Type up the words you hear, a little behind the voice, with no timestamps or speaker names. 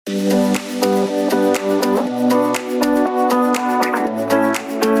Hi,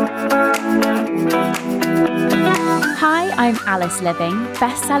 I'm Alice Living,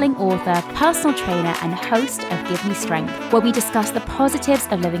 best-selling author, personal trainer, and host of Give Me Strength, where we discuss the positives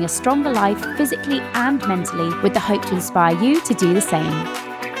of living a stronger life physically and mentally with the hope to inspire you to do the same.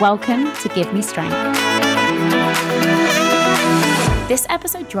 Welcome to Give Me Strength. This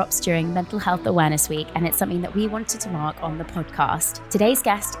episode drops during Mental Health Awareness Week, and it's something that we wanted to mark on the podcast. Today's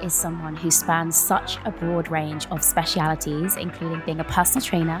guest is someone who spans such a broad range of specialities, including being a personal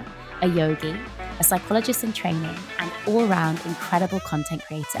trainer, a yogi, a psychologist in training, and all-round incredible content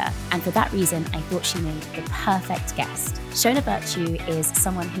creator. And for that reason, I thought she made the perfect guest. Shona Vertue is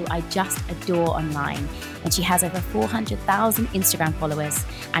someone who I just adore online, and she has over 400,000 Instagram followers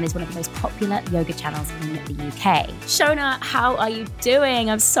and is one of the most popular yoga channels in the UK. Shona, how are you doing?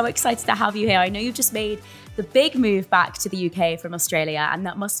 I'm so excited to have you here. I know you've just made the big move back to the UK from Australia, and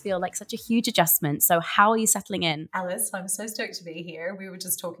that must feel like such a huge adjustment. So how are you settling in? Alice, I'm so stoked to be here. We were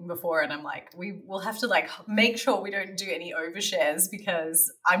just talking before and I'm like, we will have to make sure we don't do any overshares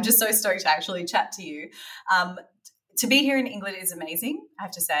because I'm just so stoked to actually chat to you. To be here in England is amazing, I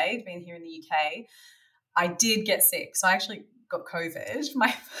have to say. Being here in the UK, I did get sick. So I actually got COVID.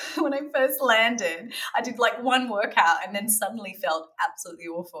 When I first landed, I did one workout and then suddenly felt absolutely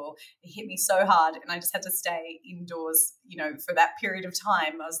awful. It hit me so hard and I just had to stay indoors, for that period of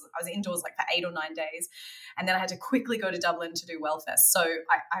time. I was indoors for 8 or 9 days. And then I had to quickly go to Dublin to do Wellfest. So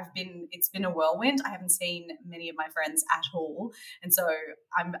it's been a whirlwind. I haven't seen many of my friends at all. And so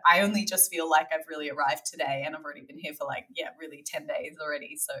I only just feel like I've really arrived today and I've already been here for really 10 days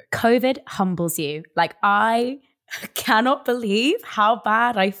already. So COVID humbles you. I cannot believe how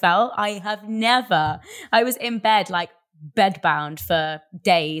bad I felt. I was in bed, bedbound for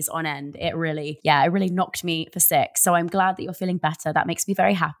days on end. It really knocked me for six. So I'm glad that you're feeling better. That makes me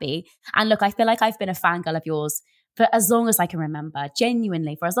very happy. And look, I feel like I've been a fangirl of yours for as long as I can remember,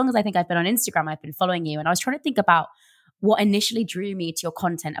 genuinely. For as long as I think I've been on Instagram, I've been following you. And I was trying to think about what initially drew me to your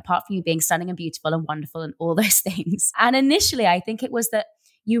content, apart from you being stunning and beautiful and wonderful and all those things. And initially, I think it was that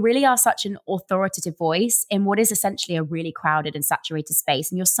you really are such an authoritative voice in what is essentially a really crowded and saturated space.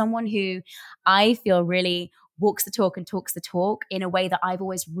 And you're someone who I feel really walks the talk and talks the talk in a way that I've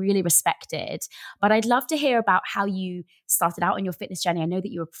always really respected. But I'd love to hear about how you started out on your fitness journey. I know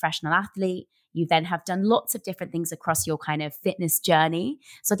that you're a professional athlete. You then have done lots of different things across your kind of fitness journey.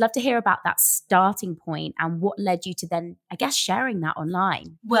 So I'd love to hear about that starting point and what led you to then, I guess, sharing that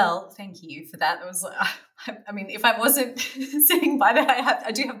online. Well, thank you for that. It was, if I wasn't sitting by that,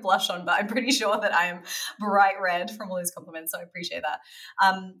 I do have blush on, but I'm pretty sure that I am bright red from all those compliments. So I appreciate that.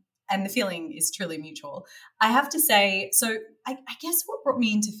 And the feeling is truly mutual. I have to say, so I guess what brought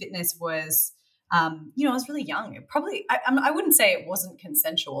me into fitness was, I was really young. I wouldn't say it wasn't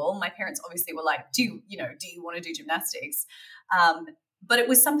consensual. My parents obviously were like, do you want to do gymnastics? But it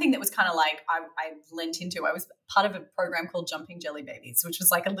was something that was kind of I lent into. I was part of a program called Jumping Jelly Babies, which was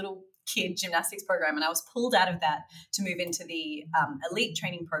a little kid gymnastics program. And I was pulled out of that to move into the elite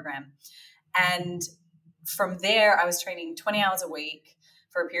training program. And from there, I was training 20 hours a week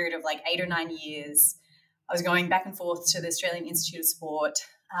for a period of 8 or 9 years. I was going back and forth to the Australian Institute of Sport,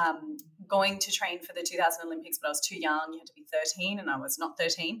 going to train for the 2000 Olympics, but I was too young. You had to be 13 and I was not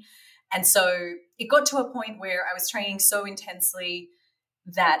 13. And so it got to a point where I was training so intensely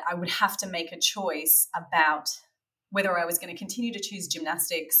that I would have to make a choice about whether I was going to continue to choose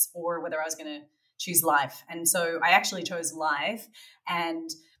gymnastics or whether I was going to choose life. And so I actually chose life and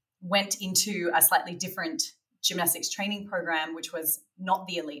went into a slightly different gymnastics training program, which was not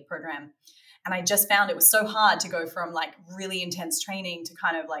the elite program. And I just found it was so hard to go from really intense training to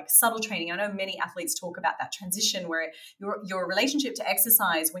kind of subtle training. I know many athletes talk about that transition where your relationship to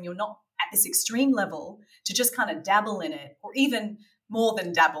exercise when you're not at this extreme level to just kind of dabble in it, or even more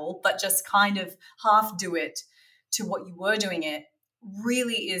than dabble, but just kind of half do it to what you were doing it,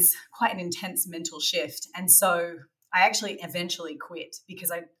 really is quite an intense mental shift. And so I actually eventually quit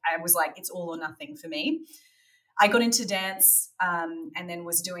because I was like, it's all or nothing for me. I got into dance and then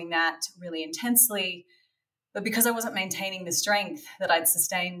was doing that really intensely. But because I wasn't maintaining the strength that I'd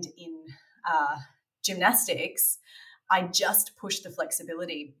sustained in gymnastics, I just pushed the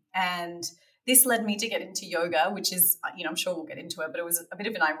flexibility. And this led me to get into yoga, which is, I'm sure we'll get into it, but it was a bit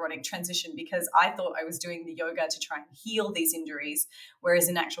of an ironic transition because I thought I was doing the yoga to try and heal these injuries, whereas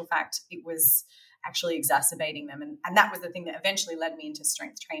in actual fact, it was actually exacerbating them. And that was the thing that eventually led me into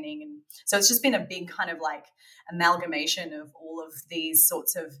strength training. And so it's just been a big kind of amalgamation of all of these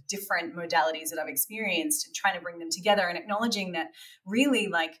sorts of different modalities that I've experienced and trying to bring them together and acknowledging that really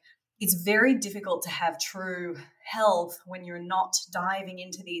it's very difficult to have true health when you're not diving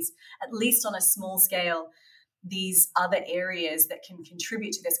into these, at least on a small scale, these other areas that can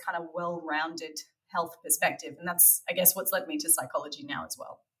contribute to this kind of well-rounded health perspective. And that's, I guess, what's led me to psychology now as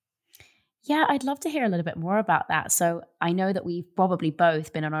well. Yeah, I'd love to hear a little bit more about that. So I know that we've probably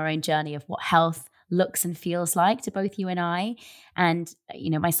both been on our own journey of what health looks and feels like to both you and I. And,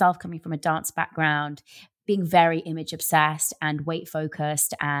 myself coming from a dance background, being very image obsessed and weight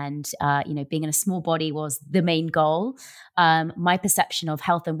focused and, being in a small body was the main goal. My perception of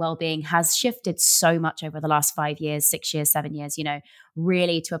health and well-being has shifted so much over the last 5 years, 6 years, 7 years,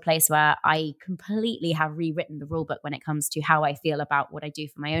 really to a place where I completely have rewritten the rule book when it comes to how I feel about what I do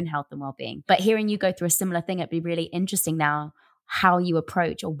for my own health and well-being. But hearing you go through a similar thing, it'd be really interesting now how you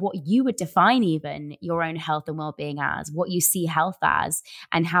approach or what you would define even your own health and well-being as, what you see health as,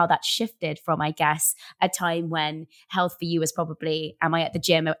 and how that shifted from, I guess, a time when health for you was probably, am I at the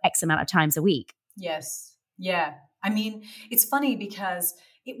gym X amount of times a week? Yes. Yeah. I mean, it's funny because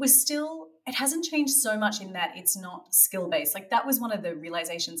it hasn't changed so much in that it's not skill-based. Like that was one of the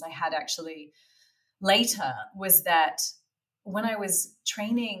realizations I had actually later, was that when I was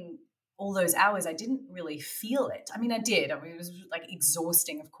training all those hours, I didn't really feel it. I mean, I did. I mean, it was like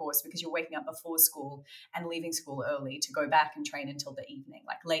exhausting, of course, because you're waking up before school and leaving school early to go back and train until the evening,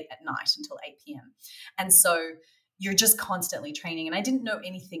 like late at night until 8 p.m. And so you're just constantly training. And I didn't know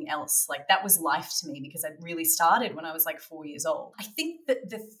anything else. Like that was life to me because I really started when I was like 4 years old. I think that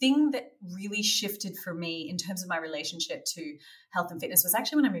the thing that really shifted for me in terms of my relationship to health and fitness was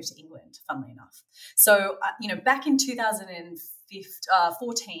actually when I moved to England, funnily enough. So, back in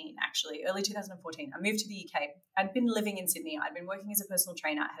 2014, actually, early 2014, I moved to the UK. I'd been living in Sydney. I'd been working as a personal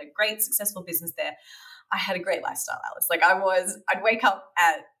trainer. I had a great, successful business there. I had a great lifestyle, Alice. Like I'd wake up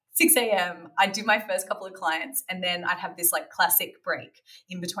at 6 a.m. I'd do my first couple of clients, and then I'd have this like classic break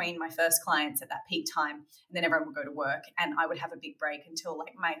in between my first clients at that peak time. And then everyone would go to work and I would have a big break until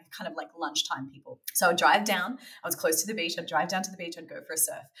like my kind of like lunchtime people. So I'd drive down. I was close to the beach. I'd drive down to the beach. I'd go for a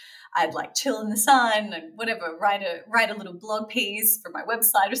surf. I'd like chill in the sun and whatever, write a little blog piece for my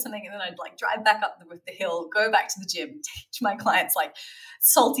website or something. And then I'd like drive back up the hill, go back to the gym, teach my clients like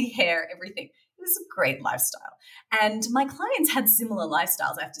salty hair, everything. It was a great lifestyle. And my clients had similar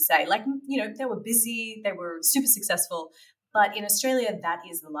lifestyles, I have to say. Like, they were busy, they were super successful. But in Australia, that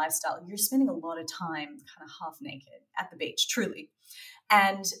is the lifestyle. You're spending a lot of time kind of half naked at the beach, truly.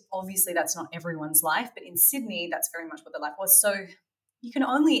 And obviously that's not everyone's life, but in Sydney, that's very much what the life was. So you can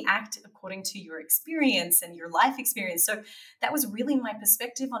only act according to your experience and your life experience. So that was really my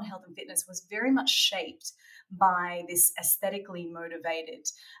perspective on health and fitness, was very much shaped by this aesthetically motivated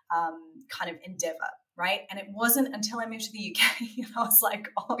kind of endeavor, right? And it wasn't until I moved to the UK and I was like,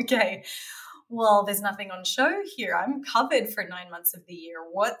 oh, okay, well, there's nothing on show here. I'm covered for 9 months of the year.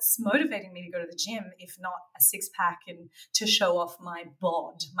 What's motivating me to go to the gym if not a six pack and to show off my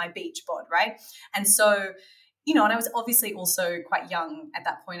bod, my beach bod, right? And so, and I was obviously also quite young at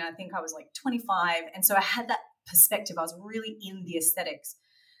that point. I think I was like 25. And so I had that perspective. I was really in the aesthetics.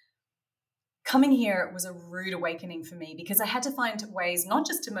 Coming here was a rude awakening for me because I had to find ways not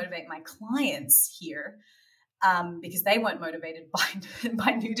just to motivate my clients here, because they weren't motivated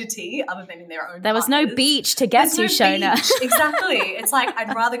by nudity other than in their own There was no beach to get to, Shona. Exactly. It's like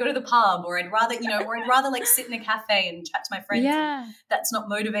I'd rather go to the pub, or I'd rather like sit in a cafe and chat to my friends. Yeah. That's not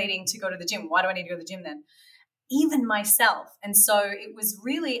motivating to go to the gym. Why do I need to go to the gym then? Even myself. And so it was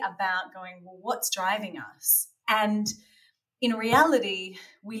really about going, well, what's driving us? And in reality,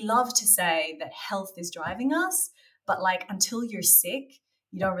 we love to say that health is driving us, but like until you're sick,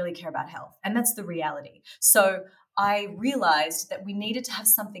 you don't really care about health. And that's the reality. So I realized that we needed to have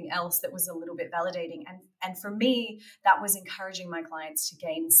something else that was a little bit validating. And for me, that was encouraging my clients to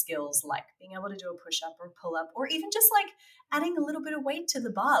gain skills like being able to do a push-up or a pull-up, or even just like adding a little bit of weight to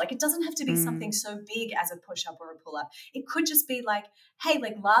the bar. Like it doesn't have to be something so big as a push-up or a pull-up. It could just be like, hey,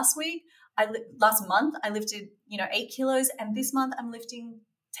 like last month I lifted, 8 kilos, and this month I'm lifting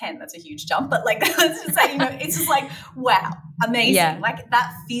 10. That's a huge jump, but like, let's just say, it's just like, wow, amazing. Yeah. Like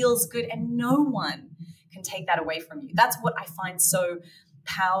that feels good, and no one can take that away from you. That's what I find so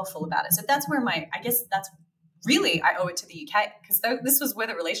powerful about it. So that's where I owe it to the UK, because this was where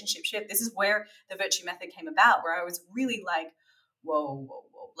the relationship shift. This is where the Vertue method came about, where I was really like, whoa.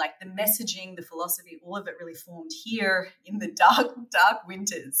 Like the messaging, the philosophy, all of it really formed here in the dark, dark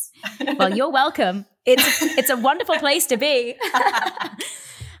winters. Well, you're welcome. It's a wonderful place to be.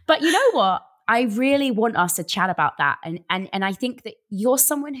 But you know what? I really want us to chat about that. And I think that you're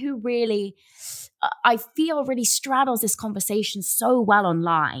someone who really, I feel really straddles this conversation so well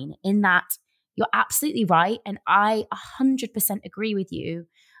online, in that you're absolutely right. And I 100% agree with you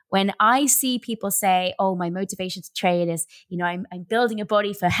When I see people say, oh, my motivation to train is, I'm building a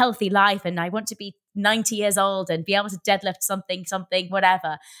body for a healthy life and I want to be 90 years old and be able to deadlift something,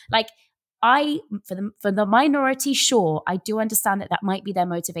 whatever. Like for the minority, sure, I do understand that might be their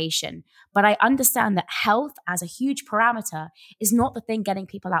motivation, but I understand that health as a huge parameter is not the thing getting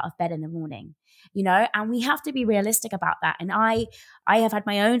people out of bed in the morning, and we have to be realistic about that. And I have had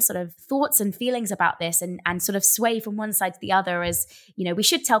my own sort of thoughts and feelings about this and sort of sway from one side to the other as, we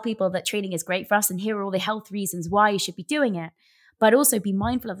should tell people that training is great for us and here are all the health reasons why you should be doing it. But also be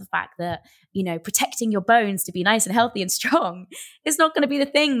mindful of the fact that, protecting your bones to be nice and healthy and strong is not going to be the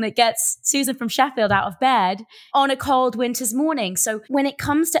thing that gets Susan from Sheffield out of bed on a cold winter's morning. So when it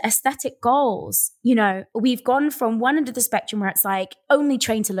comes to aesthetic goals, we've gone from one end of the spectrum where it's like only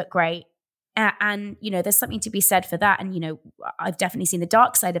train to look great. And, there's something to be said for that. And, I've definitely seen the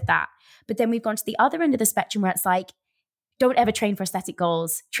dark side of that. But then we've gone to the other end of the spectrum where it's like, don't ever train for aesthetic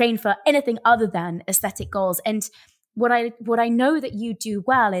goals, train for anything other than aesthetic goals. And what I know that you do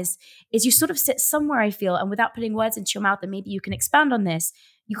well is you sort of sit somewhere, I feel, and without putting words into your mouth, and maybe you can expand on this,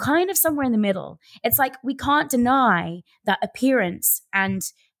 you kind of somewhere in the middle. It's like we can't deny that appearance and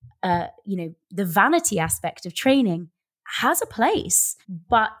the vanity aspect of training has a place.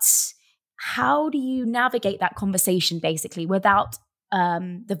 But how do you navigate that conversation basically without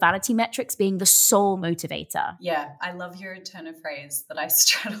the vanity metrics being the sole motivator? Yeah, I love your turn of phrase that I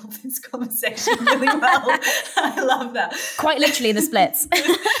straddle this conversation really well. I love that. Quite literally in the splits.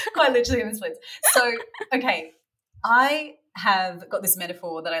 Quite literally in the splits. So, okay, I have got this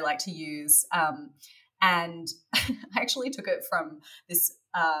metaphor that I like to use, and I actually took it from this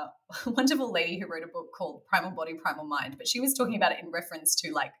wonderful lady who wrote a book called Primal Body, Primal Mind, but she was talking about it in reference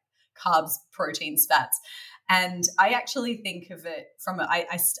to like carbs, proteins, fats. And I actually think of it from,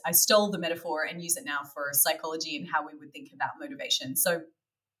 I stole the metaphor and use it now for psychology and how we would think about motivation. So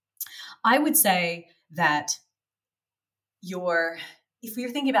I would say that if you're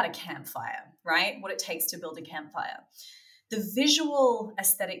thinking about a campfire, right, what it takes to build a campfire, the visual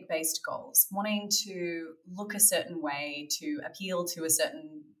aesthetic-based goals, wanting to look a certain way, to appeal to a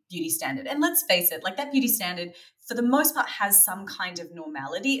certain beauty standard. And let's face it, like that beauty standard, for the most part, has some kind of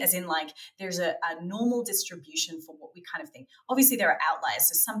normality, as in like there's a normal distribution for what we kind of think. Obviously, there are outliers.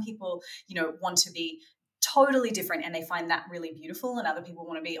 So some people, want to be totally different and they find that really beautiful, and other people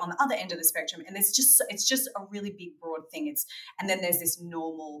want to be on the other end of the spectrum. And it's just a really big, broad thing. And then there's this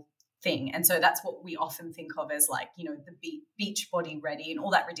normal thing. And so that's what we often think of as like, the beach body ready and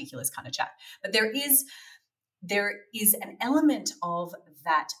all that ridiculous kind of chat. But there is an element of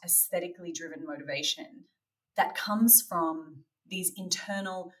that aesthetically driven motivation that comes from these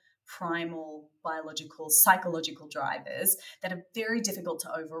internal, primal, biological, psychological drivers that are very difficult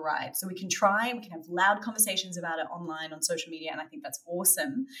to override. So we can have loud conversations about it online on social media, and I think that's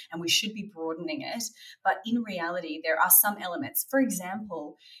awesome, and we should be broadening it. But in reality, there are some elements. For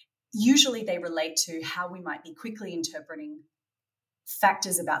example, usually they relate to how we might be quickly interpreting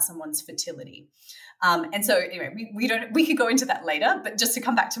factors about someone's fertility. And so anyway, we could go into that later, but just to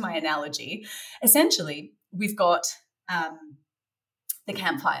come back to my analogy, essentially we've got the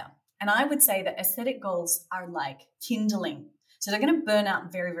campfire. And I would say that aesthetic goals are like kindling. So they're going to burn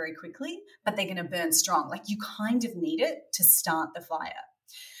out very, very quickly, but they're going to burn strong. Like you kind of need it to start the fire.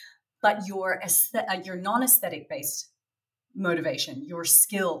 But your non-aesthetic based motivation, your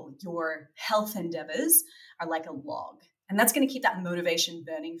skill, your health endeavors are like a log. And that's going to keep that motivation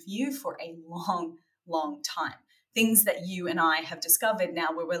burning for you for a long, long time. Things that you and I have discovered now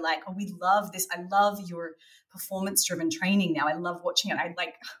where we're like, oh, we love this. I love your performance-driven training now. I love watching it. I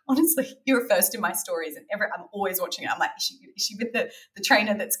like, honestly, you're first in my stories and I'm always watching it. I'm like, is she with the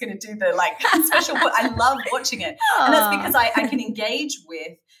trainer that's going to do the like special, I love watching it. Aww. And that's because I can engage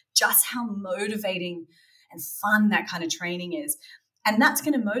with just how motivating and fun that kind of training is. And that's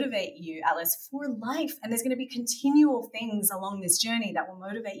going to motivate you, Alice, for life. And there's going to be continual things along this journey that will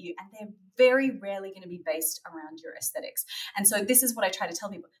motivate you. And they're very rarely going to be based around your aesthetics. And so this is what I try to tell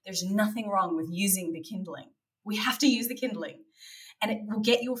people. There's nothing wrong with using the kindling. We have to use the kindling. And it will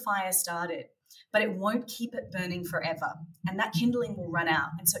get your fire started, but it won't keep it burning forever. And that kindling will run out.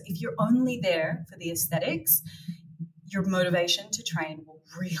 And so if you're only there for the aesthetics, your motivation to train will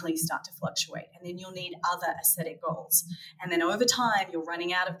really start to fluctuate. And then you'll need other aesthetic goals. And then over time, you're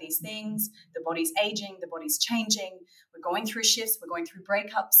running out of these things. The body's aging, the body's changing. We're going through shifts, we're going through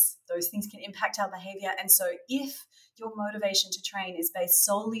breakups. Those things can impact our behavior. And so if your motivation to train is based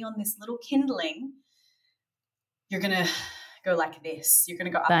solely on this little kindling, you're going to go like this. You're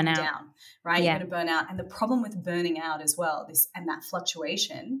going to go up and down, right? Yeah. You're going to burn out. And the problem with burning out as well, and that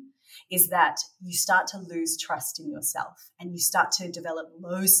fluctuation, is that you start to lose trust in yourself and you start to develop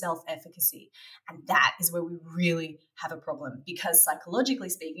low self-efficacy. And that is where we really have a problem, because psychologically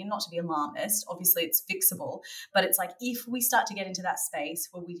speaking, and not to be alarmist, obviously it's fixable, but it's like if we start to get into that space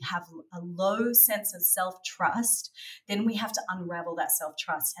where we have a low sense of self-trust, then we have to unravel that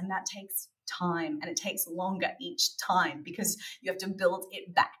self-trust. And that takes time, and it takes longer each time because you have to build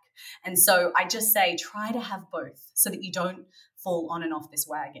it back. And so I just say, try to have both so that you don't fall on and off this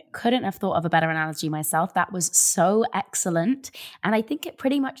wagon. Couldn't have thought of a better analogy myself. That was so excellent. And I think it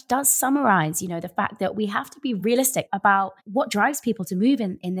pretty much does summarize, the fact that we have to be realistic about what drives people to move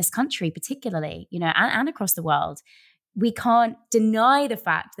in this country, particularly, and across the world. We can't deny the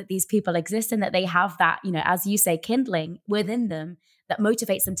fact that these people exist and that they have that, as you say, kindling within them that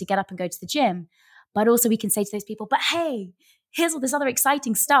motivates them to get up and go to the gym. But also we can say to those people, but hey, here's all this other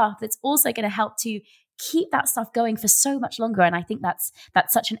exciting stuff that's also going to help to keep that stuff going for so much longer. And I think that's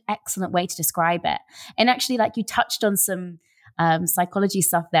such an excellent way to describe it. And actually, like, you touched on some psychology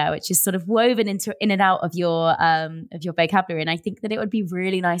stuff there, which is sort of woven in and out of your vocabulary. And I think that it would be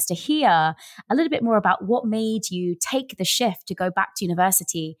really nice to hear a little bit more about what made you take the shift to go back to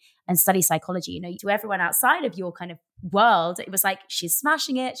university and study psychology. To everyone outside of your kind of world, it was like, she's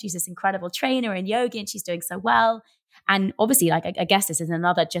smashing it. She's this incredible trainer in yoga and she's doing so well. And obviously, like, I guess this is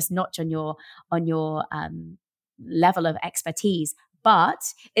another just notch on your level of expertise. But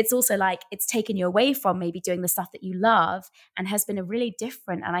it's also like it's taken you away from maybe doing the stuff that you love and has been a really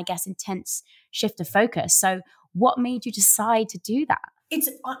different and I guess intense shift of focus. So what made you decide to do that? It's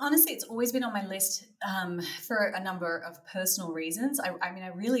honestly, it's always been on my list for a number of personal reasons. I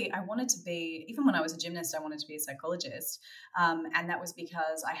wanted to be, even when I was a gymnast, I wanted to be a psychologist. And that was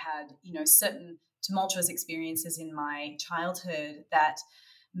because I had, certain tumultuous experiences in my childhood that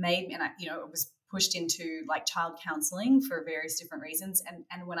made me, and it was pushed into like child counseling for various different reasons.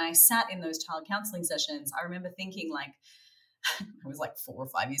 And when I sat in those child counseling sessions, I remember thinking, like, I was like 4 or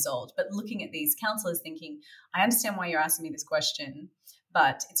 5 years old, but looking at these counselors thinking, I understand why you're asking me this question,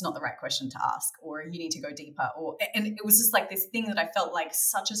 but it's not the right question to ask, or you need to go deeper. And it was just like this thing that I felt like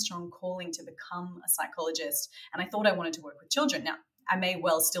such a strong calling to become a psychologist. And I thought I wanted to work with children. Now, I may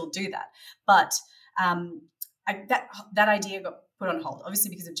well still do that, but that idea got put on hold,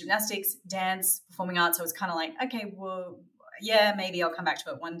 obviously because of gymnastics, dance, performing arts. I was kind of like, okay, well, yeah, maybe I'll come back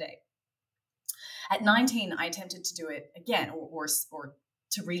to it one day. At 19, I attempted to do it again, or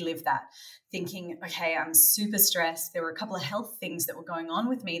to relive that, thinking, okay, I'm super stressed. There were a couple of health things that were going on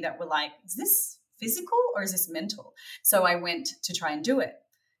with me that were like, is this physical or is this mental? So I went to try and do it.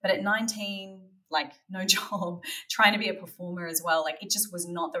 But at 19, like, no job, trying to be a performer as well, like, it just was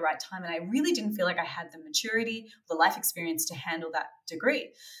not the right time. And I really didn't feel like I had the maturity, the life experience to handle that degree.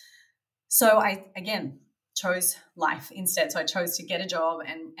 So I, again, chose life instead. So I chose to get a job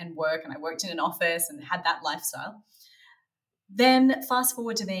and work, and I worked in an office and had that lifestyle. Then fast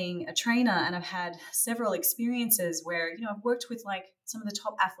forward to being a trainer, and I've had several experiences where, I've worked with like some of the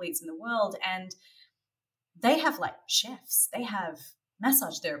top athletes in the world, and they have like chefs, they have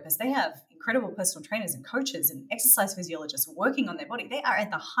massage therapists, they have incredible personal trainers and coaches and exercise physiologists working on their body. They are at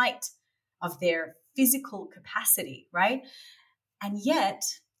the height of their physical capacity, right? And yet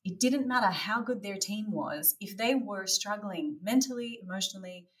it didn't matter how good their team was. If they were struggling mentally,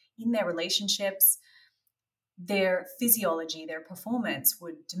 emotionally, in their relationships, their physiology, their performance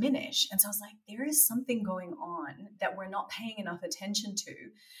would diminish. And so I was like, there is something going on that we're not paying enough attention to.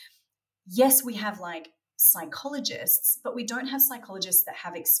 Yes, we have like psychologists, but we don't have psychologists that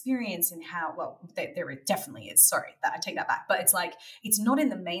have experience in how, well, there definitely is. Sorry, I take that back. But it's like, it's not in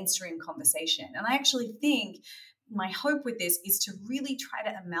the mainstream conversation. And I actually think my hope with this is to really try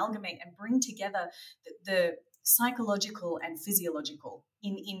to amalgamate and bring together the psychological and physiological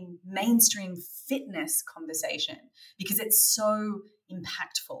in mainstream fitness conversation, because it's so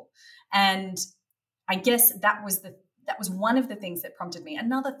impactful. And I guess that was one of the things that prompted me.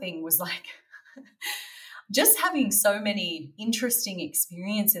 Another thing was like just having so many interesting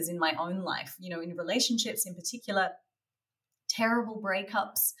experiences in my own life, in relationships in particular, terrible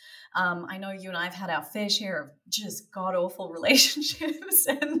breakups. I know you and I have had our fair share of just god-awful relationships,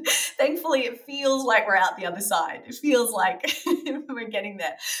 and thankfully it feels like we're out the other side. It feels like we're getting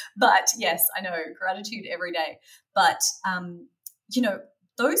there. But yes, I know, gratitude every day. But,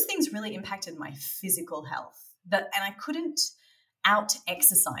 those things really impacted my physical health, and I couldn't out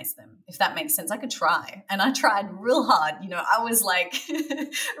exercise them, if that makes sense. I could try, and I tried real hard. I was like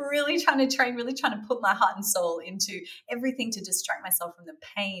really trying to train, really trying to put my heart and soul into everything to distract myself from the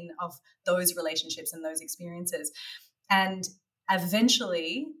pain of those relationships and those experiences. And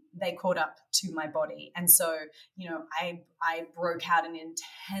eventually they caught up to my body. And so, I broke out in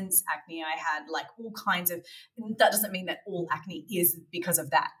intense acne. I had like all kinds of, that doesn't mean that all acne is because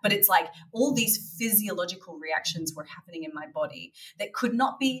of that, but it's like all these physiological reactions were happening in my body that could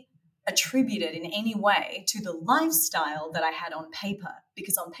not be attributed in any way to the lifestyle that I had on paper.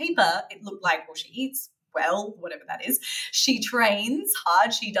 Because on paper, it looked like, well, she eats well, whatever that is. She trains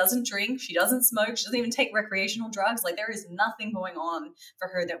hard. She doesn't drink. She doesn't smoke. She doesn't even take recreational drugs. Like, there is nothing going on for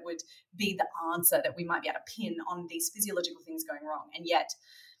her that would be the answer that we might be able to pin on these physiological things going wrong. And yet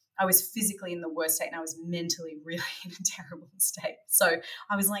I was physically in the worst state, and I was mentally really in a terrible state. So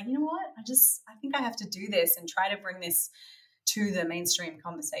I was like, you know what? I think I have to do this and try to bring this to the mainstream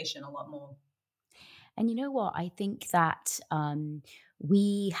conversation a lot more. And you know what? I think that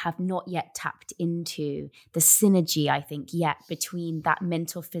we have not yet tapped into the synergy, I think, yet between that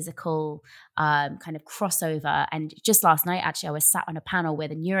mental, physical kind of crossover. And just last night, actually, I was sat on a panel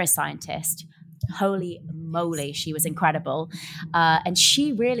with a neuroscientist. Holy moly, she was incredible. And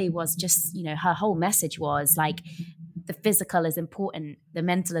she really was just, her whole message was like, the physical is important, the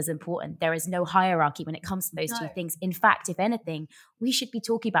mental is important. There is no hierarchy when it comes to those two things. In fact, if anything, we should be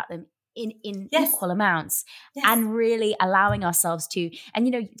talking about them in equal amounts, and really allowing ourselves to,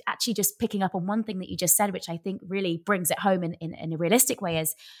 and actually just picking up on one thing that you just said, which I think really brings it home in a realistic way,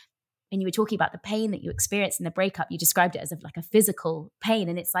 is when you were talking about the pain that you experienced in the breakup, you described it as like a physical pain.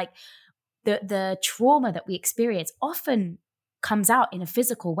 And it's like the trauma that we experience often comes out in a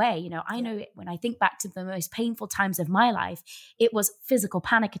physical way. I know when I think back to the most painful times of my life, it was physical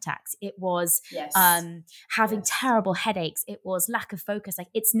panic attacks. It was having terrible headaches. It was lack of focus. Like,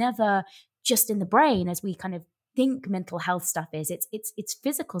 it's never just in the brain as we kind of think mental health stuff is. It's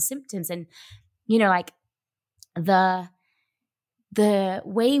physical symptoms. And, like the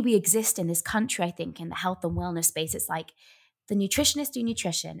way we exist in this country, I think, in the health and wellness space, it's like, the nutritionists do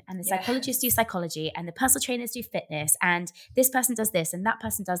nutrition, and the psychologists do psychology, and the personal trainers do fitness, and this person does this and that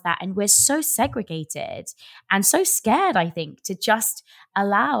person does that. And we're so segregated and so scared, I think, to just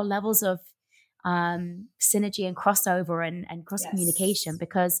allow levels of synergy and crossover and cross communication,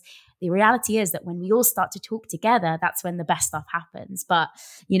 because the reality is that when we all start to talk together, that's when the best stuff happens. But,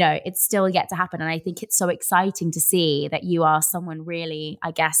 it's still yet to happen. And I think it's so exciting to see that you are someone really,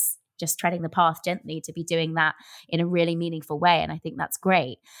 I guess, just treading the path gently to be doing that in a really meaningful way. And I think that's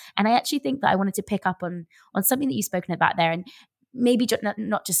great. And I actually think that I wanted to pick up on something that you've spoken about there, and maybe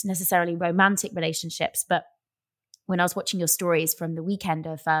not just necessarily romantic relationships, but when I was watching your stories from the weekend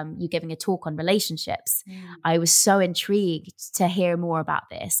of you giving a talk on relationships, I was so intrigued to hear more about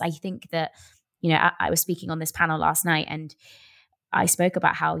this. I think that, I was speaking on this panel last night, and I spoke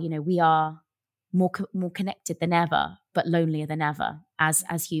about how, we are more connected than ever, but lonelier than ever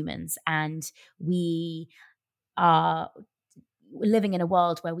as humans. And we are living in a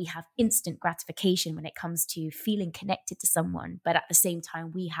world where we have instant gratification when it comes to feeling connected to someone. But at the same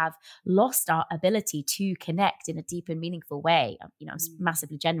time, we have lost our ability to connect in a deep and meaningful way. I'm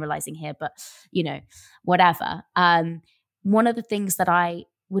massively generalizing here, but, whatever. One of the things that I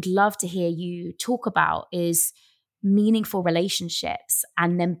would love to hear you talk about is meaningful relationships,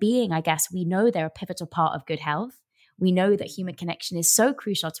 and them being, I guess, we know they're a pivotal part of good health. We know that human connection is so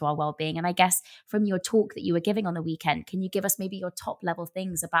crucial to our well-being. And I guess from your talk that you were giving on the weekend, can you give us maybe your top level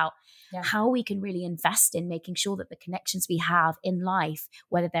things about how we can really invest in making sure that the connections we have in life,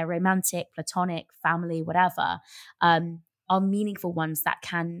 whether they're romantic, platonic, family, whatever, are meaningful ones that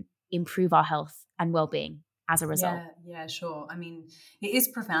can improve our health and well-being as a result? Yeah, sure. I mean, it is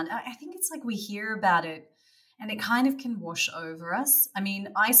profound. I think it's like we hear about it and it kind of can wash over us. I mean,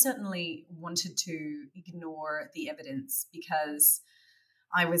 I certainly wanted to ignore the evidence because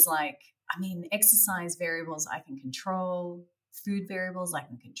I was like, I mean, exercise variables I can control, food variables I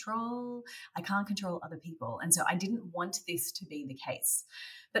can control. I can't control other people. And so I didn't want this to be the case.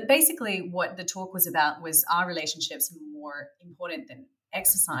 But basically what the talk was about was, our relationships more important than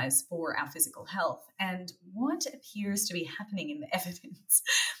exercise for our physical health? And what appears to be happening in the evidence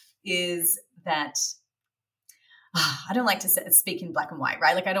is that I don't like to speak in black and white,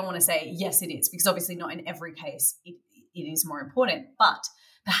 right? Like, I don't want to say, yes, it is, because obviously not in every case it is more important, but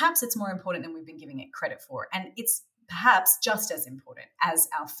perhaps it's more important than we've been giving it credit for. And it's perhaps just as important as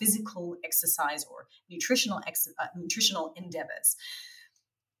our physical exercise or nutritional endeavors,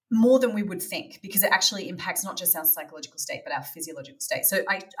 more than we would think, because it actually impacts not just our psychological state, but our physiological state. So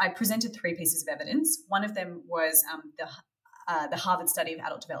I presented 3 pieces of evidence. One of them was the Harvard study of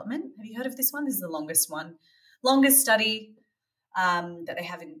adult development. Have you heard of this one? This is the longest study that they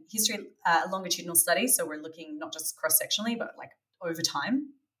have in history, a longitudinal study. So we're looking not just cross-sectionally, but like over time.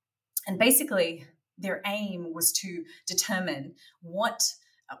 And basically their aim was to determine what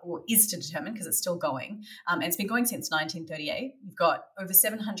or is to determine, because it's still going. And it's been going since 1938. You've got over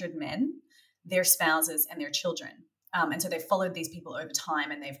 700 men, their spouses, and their children. And so they've followed these people over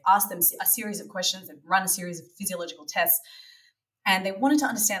time, and they've asked them a series of questions. They've run a series of physiological tests, and they wanted to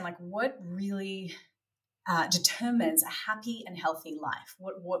understand like what really determines a happy and healthy life.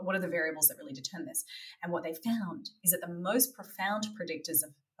 What are the variables that really determine this? And what they found is that the most profound predictors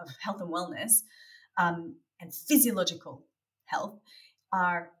of health and wellness and physiological health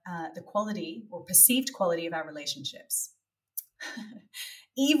are the quality or perceived quality of our relationships.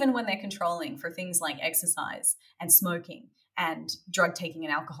 Even when they're controlling for things like exercise and smoking and drug taking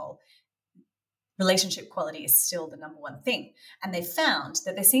and alcohol, relationship quality is still the number one thing. And they found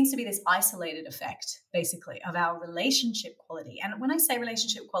that there seems to be this isolated effect, basically, of our relationship quality. And when I say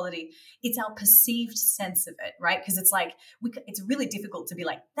relationship quality, it's our perceived sense of it, right? Because it's like, it's really difficult to be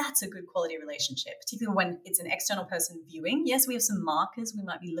like, that's a good quality relationship, particularly when it's an external person viewing. Yes, we have some markers we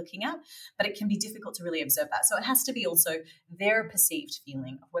might be looking at, but it can be difficult to really observe that. So it has to be also their perceived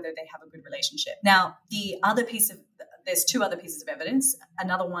feeling of whether they have a good relationship. Now, there's two other pieces of evidence.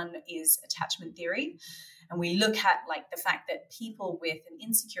 Another one is attachment theory. And we look at like the fact that people with an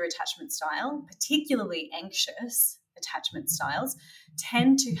insecure attachment style, particularly anxious attachment styles,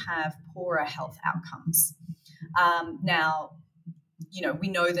 tend to have poorer health outcomes. Now, we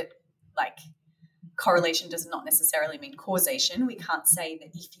know that like correlation does not necessarily mean causation. We can't say that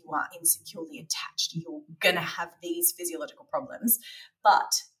if you are insecurely attached, you're going to have these physiological problems.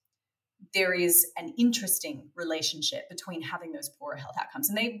 But there is an interesting relationship between having those poorer health outcomes.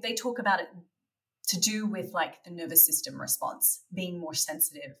 And they talk about it to do with like the nervous system response, being more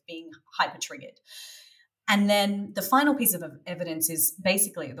sensitive, being hyper-triggered. And then the final piece of evidence is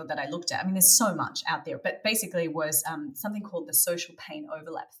basically that I looked at. I mean, there's so much out there, but basically was something called the social pain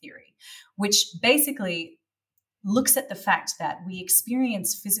overlap theory, which basically looks at the fact that we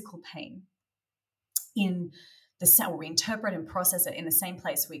experience physical pain in the cell. We interpret and process it in the same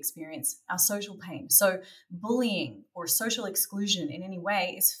place we experience our social pain. So bullying or social exclusion in any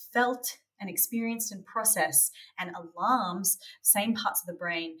way is felt and experienced and processed and alarms same parts of the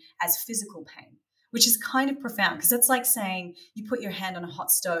brain as physical pain, which is kind of profound, because it's like saying you put your hand on a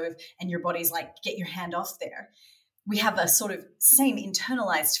hot stove and your body's like, get your hand off there. We have a sort of same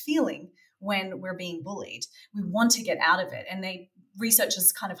internalized feeling when we're being bullied. We want to get out of it. And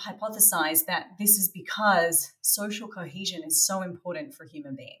researchers kind of hypothesized that this is because social cohesion is so important for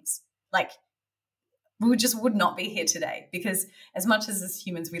human beings. Like, we would not be here today, because as much as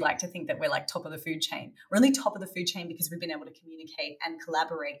humans, we like to think that we're like top of the food chain. We're only top of the food chain because we've been able to communicate and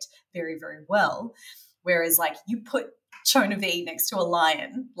collaborate very, very well. Whereas like you put Shona V next to a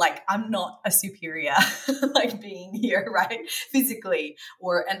lion, like I'm not a superior like being here, right? Physically,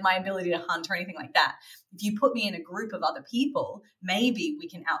 and my ability to hunt or anything like that. If you put me in a group of other people, maybe we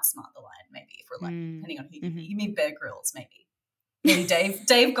can outsmart the lion. Maybe if we're like, depending on who you give me Bear Grylls, maybe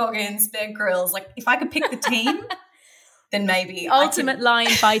Dave Goggins, Bear Grylls. Like if I could pick the team, then maybe ultimate lion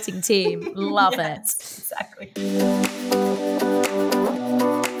fighting team. Love yes, it. Exactly.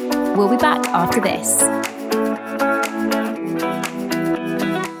 We'll be back after this.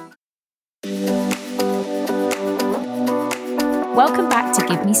 Welcome back to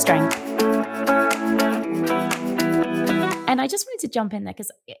Give Me Strength. And I just wanted to jump in there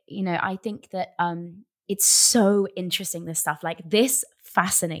because, I think that it's so interesting, this stuff. Like, this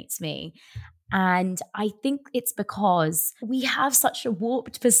fascinates me. And I think it's because we have such a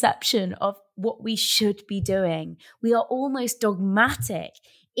warped perception of what we should be doing. We are almost dogmatic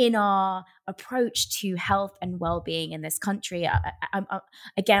in our approach to health and well-being in this country.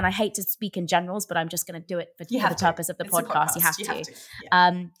 Again, I hate to speak in generals, but I'm just going to do it for the purpose of the podcast. You have to.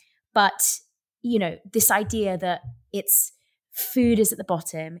 Yeah. But, this idea that it's food is at the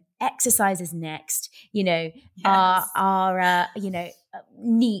bottom, exercise is next, our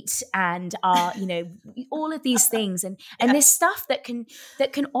neat and our, all of these things and this stuff that can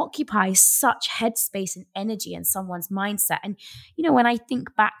occupy such headspace and energy in someone's mindset. And, when I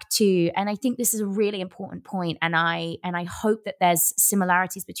think back to, and I think this is a really important point, and I hope that there's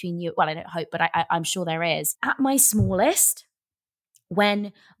similarities between you. Well, I don't hope, but I'm sure there is. At my smallest,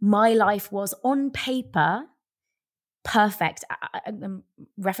 when my life was on paper perfect, I'm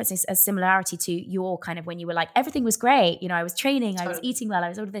referencing a similarity to your kind of when you were like, everything was great. I was training, I was eating well, I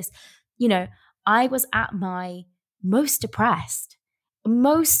was all of this. I was at my most depressed,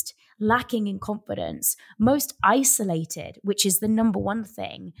 most lacking in confidence, most isolated, which is the number one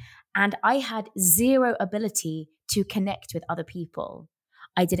thing. And I had zero ability to connect with other people.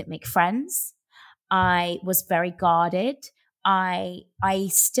 I didn't make friends. I was very guarded. I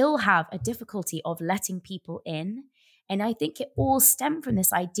still have a difficulty of letting people in. And I think it all stemmed from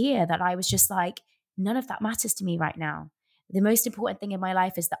this idea that I was just like, none of that matters to me right now. The most important thing in my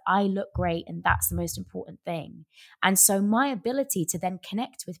life is that I look great, and that's the most important thing. And so my ability to then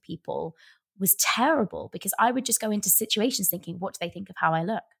connect with people was terrible, because I would just go into situations thinking, what do they think of how I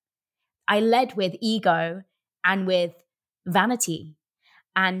look? I led with ego and with vanity.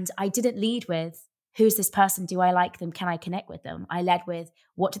 And I didn't lead with, who's this person? Do I like them? Can I connect with them? I led with,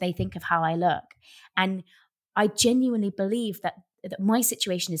 what do they think of how I look? And I genuinely believe that my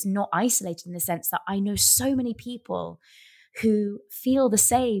situation is not isolated, in the sense that I know so many people who feel the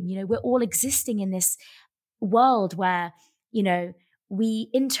same. You know, we're all existing in this world where, you know, we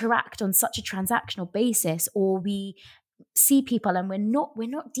interact on such a transactional basis, or we see people and we're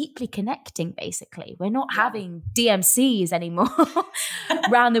not deeply connecting. Basically, we're not having DMCs anymore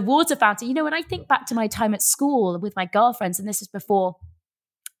around the water fountain. You know, when I think back to my time at school with my girlfriends, and this is before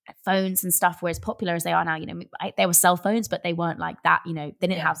phones and stuff were as popular as they are now. You know, there were cell phones, but they weren't like that. You know, they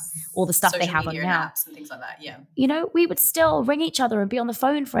didn't have all the stuff social they have on media now. and apps and things like that. Yeah. You know, we would still ring each other and be on the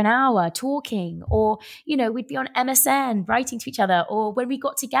phone for an hour talking, or, you know, we'd be on MSN writing to each other, or when we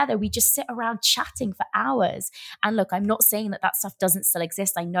got together, we just sit around chatting for hours. And look, I'm not saying that stuff doesn't still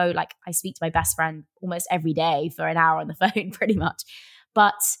exist. I know, like, I speak to my best friend almost every day for an hour on the phone, pretty much.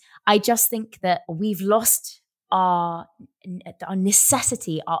 But I just think that we've lost our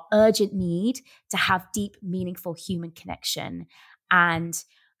necessity, our urgent need to have deep, meaningful human connection. And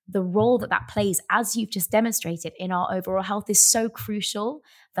the role that plays, as you've just demonstrated, in our overall health is so crucial,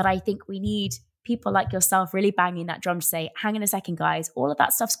 that I think we need people like yourself really banging that drum to say, hang on a second, guys, all of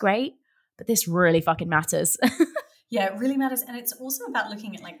that stuff's great, but this really fucking matters. Yeah, it really matters. And it's also about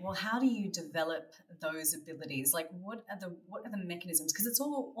looking at, like, well, how do you develop those abilities? Like, what are the mechanisms? Because it's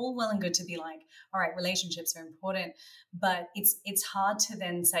all well and good to be like, all right, relationships are important, but it's hard to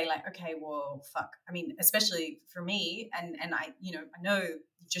then say, like, okay, well, fuck. I mean, especially for me, and I, you know, I know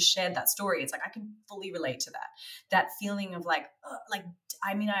you just shared that story. It's like, I can fully relate to that feeling of like,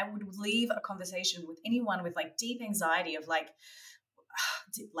 I mean, I would leave a conversation with anyone with like deep anxiety of like,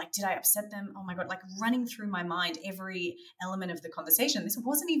 did I upset them? Oh my God, like running through my mind every element of the conversation. This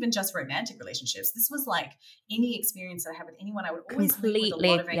wasn't even just romantic relationships. This was like any experience that I have with anyone. I would always leave with a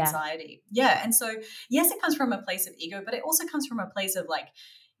lot of anxiety. Yeah. And so, yes, it comes from a place of ego, but it also comes from a place of like,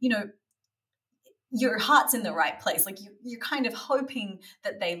 you know, your heart's in the right place. Like you're kind of hoping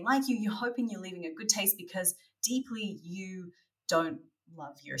that they like you. You're hoping you're leaving a good taste, because deeply you don't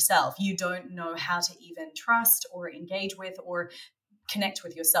love yourself. You don't know how to even trust or engage with or connect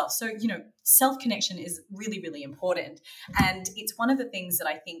with yourself. So, you know, self-connection is really, really important. And it's one of the things that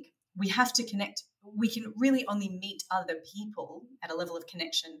I think we have to connect. We can really only meet other people at a level of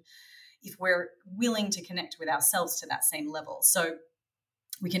connection if we're willing to connect with ourselves to that same level. So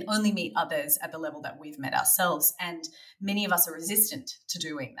we can only meet others at the level that we've met ourselves. And many of us are resistant to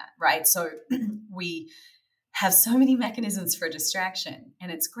doing that, right? So we have so many mechanisms for distraction,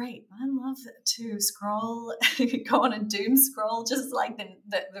 and it's great. I love to scroll, go on a doom scroll, just like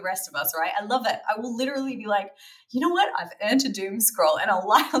the rest of us, right? I love it. I will literally be like, you know what? I've earned a doom scroll, and I'll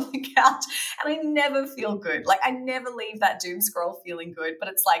lie on the couch, and I never feel good. Like I never leave that doom scroll feeling good, but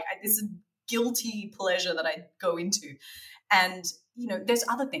it's like this guilty pleasure that I go into. And, you know, there's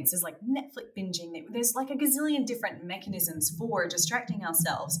other things. There's like Netflix binging. There's like a gazillion different mechanisms for distracting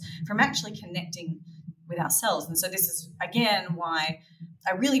ourselves from actually connecting with ourselves. And so this is, again, why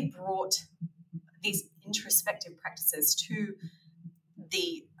I really brought these introspective practices to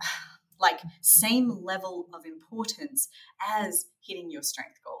the like same level of importance as hitting your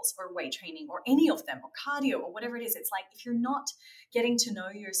strength goals or weight training or any of them or cardio or whatever it is. It's like if you're not getting to know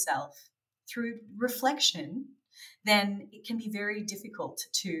yourself through reflection, then it can be very difficult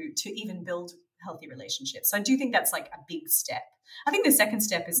to even build healthy relationships. So I do think that's like a big step. I think the second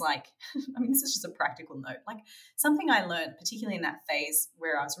step is like, I mean, this is just a practical note, like something I learned, particularly in that phase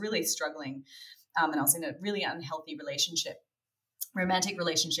where I was really struggling and I was in a really unhealthy romantic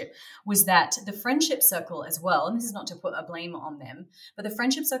relationship, was that the friendship circle as well, and this is not to put a blame on them, but the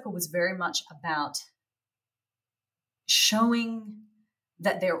friendship circle was very much about showing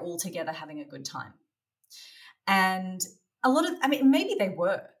that they're all together having a good time. And a lot of, I mean, maybe they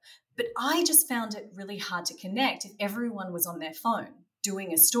were, but I just found it really hard to connect if everyone was on their phone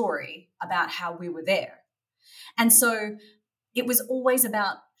doing a story about how we were there. And so it was always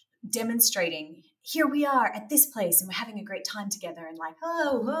about demonstrating, here we are at this place and we're having a great time together, and like,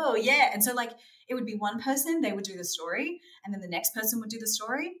 oh, yeah. And so like it would be one person, they would do the story, and then the next person would do the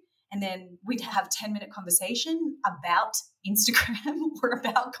story. And then we'd have a 10-minute conversation about Instagram or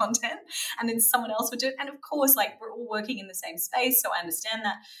about content. And then someone else would do it. And of course, like we're all working in the same space, so I understand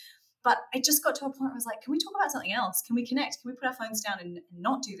that. But it just got to a point where I was like, can we talk about something else? Can we connect? Can we put our phones down and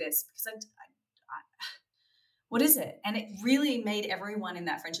not do this? Because what is it? And it really made everyone in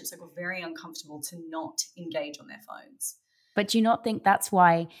that friendship circle very uncomfortable to not engage on their phones. But do you not think that's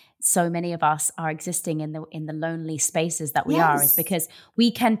why so many of us are existing in the lonely spaces that we are? Is because we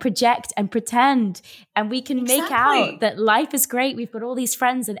can project and pretend, and we can make out that life is great. We've got all these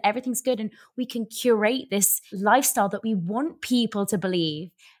friends and everything's good, and we can curate this lifestyle that we want people to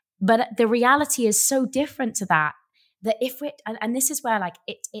believe. But the reality is so different to that. That if it, and this is where like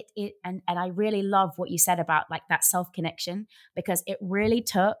and I really love what you said about like that self-connection, because it really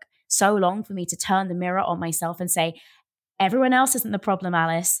took so long for me to turn the mirror on myself and say, everyone else isn't the problem,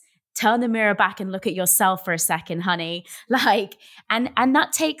 Alice. Turn the mirror back and look at yourself for a second, honey. Like, and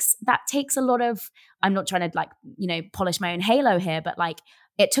that takes a lot of, I'm not trying to like, polish my own halo here, but like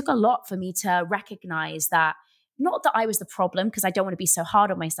it took a lot for me to recognize that, not that I was the problem, because I don't want to be so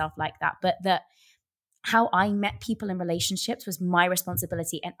hard on myself like that, but that how I met people in relationships was my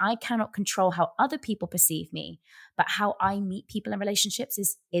responsibility. And I cannot control how other people perceive me, but how I meet people in relationships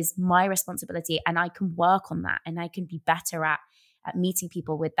is my responsibility. And I can work on that, and I can be better at meeting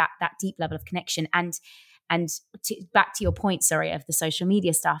people with that deep level of connection. And back to your point, sorry, of the social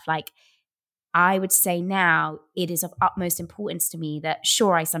media stuff, like I would say now it is of utmost importance to me that,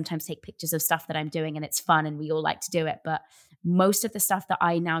 sure, I sometimes take pictures of stuff that I'm doing and it's fun and we all like to do it. But most of the stuff that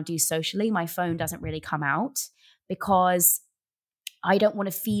I now do socially, my phone doesn't really come out, because I don't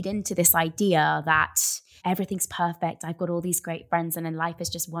want to feed into this idea that everything's perfect. I've got all these great friends and then life is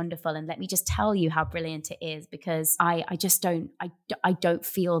just wonderful. And let me just tell you how brilliant it is, because I don't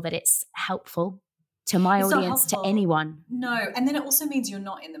feel that it's helpful to my audience, to anyone. No. And then it also means you're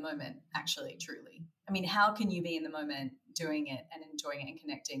not in the moment, actually, truly. I mean, how can you be in the moment doing it and enjoying it and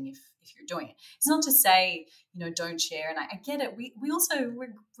connecting if you're doing it? It's not to say, don't share. And I get it. We also,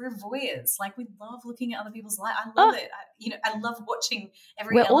 we're voyeurs. Like, we love looking at other people's life. I love it. I love watching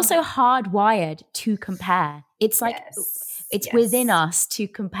every We're element. also hardwired to compare. It's like, it's within us to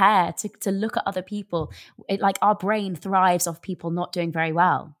compare, to look at other people. Like our brain thrives off people not doing very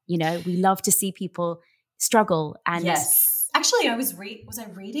well. We love to see people struggle. And yes, actually, was I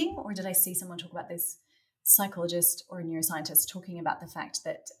reading, or did I see someone talk about this, psychologist or a neuroscientist talking about the fact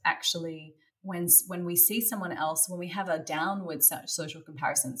that actually when we see someone else, when we have a downward social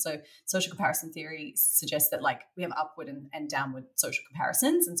comparison, so social comparison theory suggests that like we have upward and downward social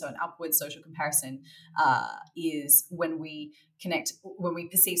comparisons. And so an upward social comparison is when we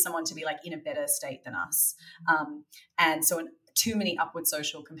perceive someone to be like in a better state than us. And so too many upward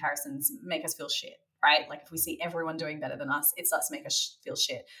social comparisons make us feel shit. Right? Like if we see everyone doing better than us, it starts to make us feel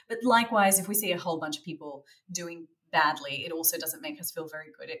shit. But likewise, if we see a whole bunch of people doing badly, it also doesn't make us feel very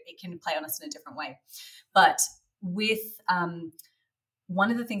good. It can play on us in a different way. But with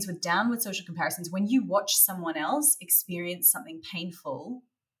one of the things with downward social comparisons, when you watch someone else experience something painful,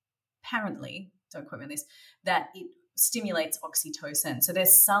 apparently, don't quote me on this, that it stimulates oxytocin. So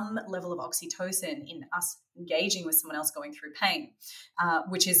there's some level of oxytocin in us engaging with someone else going through pain,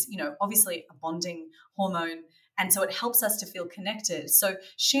 which is, obviously a bonding hormone. And so it helps us to feel connected. So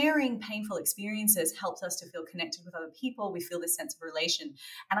sharing painful experiences helps us to feel connected with other people. We feel this sense of relation.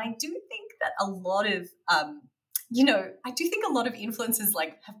 And I do think that a lot of influencers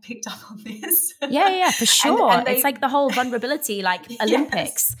like have picked up on this. Yeah, for sure. It's like the whole vulnerability, like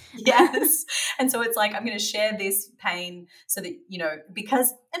Olympics. Yes. And so it's like, I'm going to share this pain so that,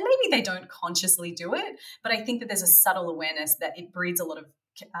 because, and maybe they don't consciously do it, but I think that there's a subtle awareness that it breeds a lot of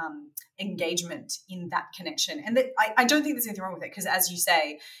engagement in that connection. And that I don't think there's anything wrong with it, because as you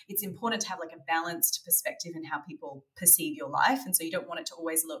say, it's important to have like a balanced perspective in how people perceive your life. And so you don't want it to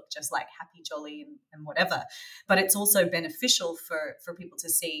always look just like happy, jolly and whatever, but it's also beneficial for people to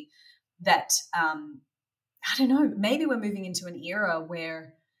see that, I don't know, maybe we're moving into an era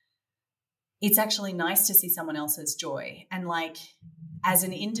where it's actually nice to see someone else's joy. And like, as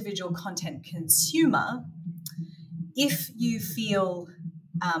an individual content consumer, if you feel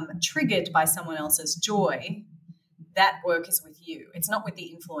triggered by someone else's joy, that work is with you. It's not with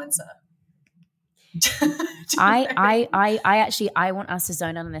the influencer. I want us to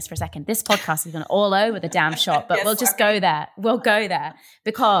zone in on this for a second. This podcast is going all over the damn shop, but we'll just go there. We'll go there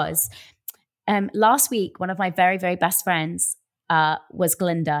because last week, one of my very, very best friends was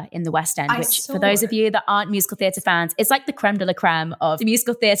Glinda in the West End, which for those of you that aren't musical theatre fans, it's like the creme de la creme of the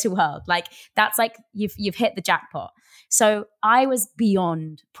musical theatre world. Like that's like you've hit the jackpot. So I was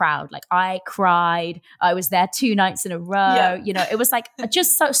beyond proud. Like I cried. I was there 2 nights in a row. Yeah. It was like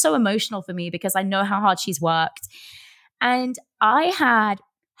just so emotional for me because I know how hard she's worked. And I had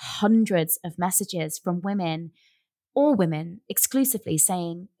hundreds of messages from women all women exclusively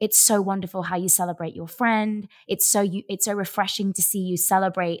saying, it's so wonderful how you celebrate your friend. It's so refreshing to see you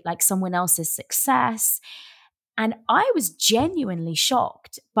celebrate like someone else's success. And I was genuinely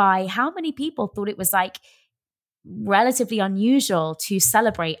shocked by how many people thought it was like relatively unusual to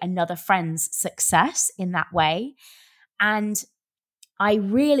celebrate another friend's success in that way. And I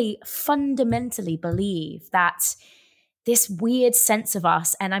really fundamentally believe that this weird sense of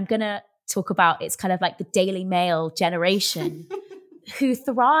us, and I'm going to talk about, it's kind of like the Daily Mail generation who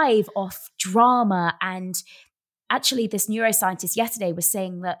thrive off drama. And actually this neuroscientist yesterday was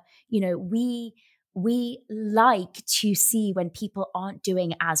saying that, we like to see when people aren't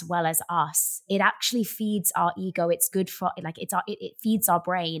doing as well as us. It actually feeds our ego. It's good for like it feeds our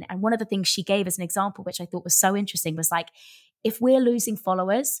brain. And one of the things she gave as an example, which I thought was so interesting, was like, if we're losing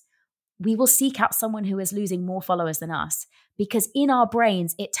followers, we will seek out someone who is losing more followers than us, because in our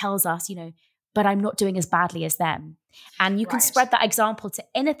brains, it tells us, but I'm not doing as badly as them. And you can spread that example to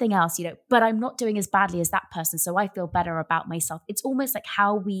anything else, but I'm not doing as badly as that person, so I feel better about myself. It's almost like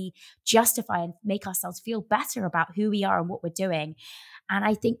how we justify and make ourselves feel better about who we are and what we're doing. And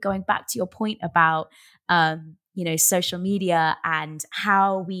I think going back to your point about, social media and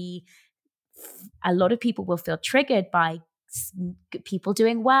how a lot of people will feel triggered by people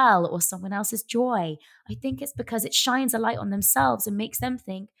doing well or someone else's joy. I think it's because it shines a light on themselves and makes them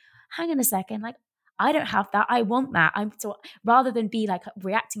think, hang on a second, like, I don't have that. I want that. Rather than be like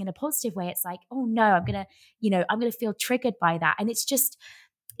reacting in a positive way, it's like, oh no, I'm going to feel triggered by that. And it's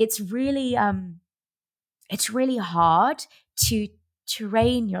really hard to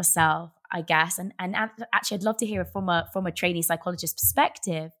train yourself, I guess. And actually, I'd love to hear from a trainee psychologist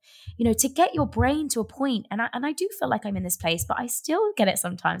perspective, to get your brain to a point. And I do feel like I'm in this place, but I still get it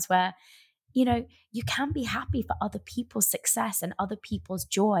sometimes where, you can be happy for other people's success and other people's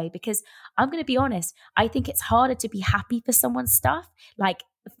joy. Because I'm going to be honest, I think it's harder to be happy for someone's stuff, like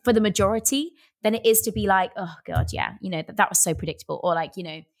for the majority, than it is to be like, oh God, yeah, that was so predictable. Or like,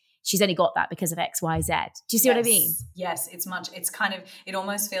 she's only got that because of X, Y, Z. Do you see what I mean? Yes, it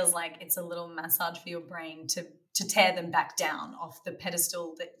almost feels like it's a little massage for your brain to tear them back down off the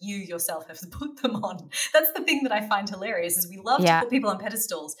pedestal that you yourself have put them on. That's the thing that I find hilarious, is we love to put people on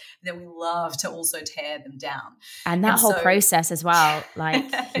pedestals, but then we love to also tear them down. And that whole process as well, like,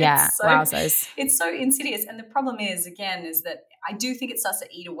 yeah, wowzers. It's so insidious. And the problem is that I do think it starts to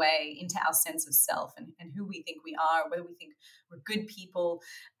eat away into our sense of self and who we think we are, whether we think we're good people.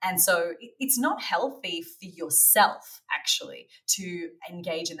 And so it's not healthy for yourself, actually, to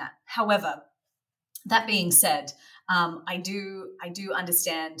engage in that. However, that being said, I do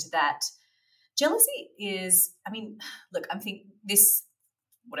understand that jealousy is, look, I'm thinking this,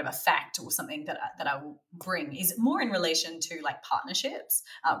 whatever fact or something that I will bring is more in relation to like partnerships,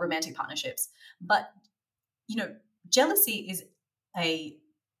 romantic partnerships. But, jealousy is a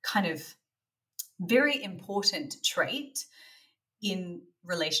kind of very important trait in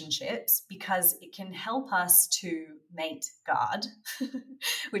relationships because it can help us to mate guard,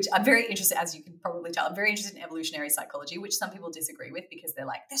 which I'm very interested, as you can probably tell, I'm very interested in evolutionary psychology, which some people disagree with because they're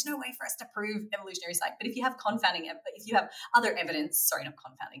like, there's no way for us to prove evolutionary psych. But if you have if you have other evidence, sorry, not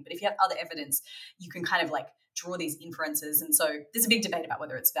confounding, but if you have other evidence, you can kind of like draw these inferences. And so there's a big debate about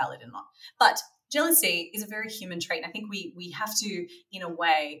whether it's valid or not. But jealousy is a very human trait. And I think we have to, in a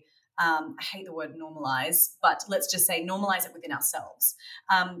way, I hate the word normalize, but let's just say normalize it within ourselves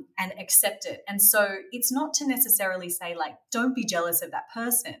and accept it. And so it's not to necessarily say like, don't be jealous of that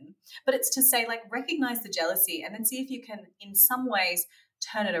person, but it's to say like, recognize the jealousy and then see if you can in some ways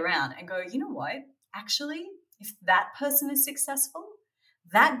turn it around and go, you know what, actually, if that person is successful,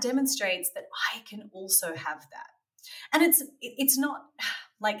 that demonstrates that I can also have that. And it's not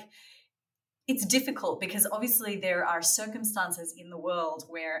like, it's difficult because obviously there are circumstances in the world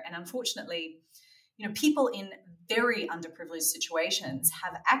where, and unfortunately, people in very underprivileged situations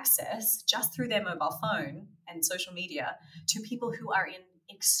have access just through their mobile phone and social media to people who are in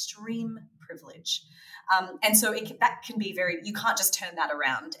extreme privilege. And so that can be you can't just turn that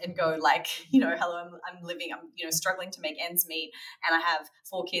around and go like, hello, I'm living, I'm, struggling to make ends meet and I have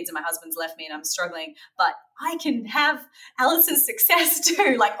 4 kids and my husband's left me and I'm struggling, but I can have Alice's success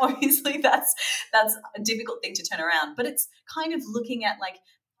too. Like, obviously that's a difficult thing to turn around, but it's kind of looking at like,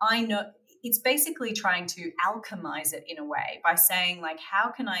 I know, it's basically trying to alchemize it in a way by saying like,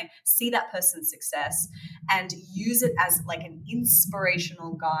 how can I see that person's success and use it as like an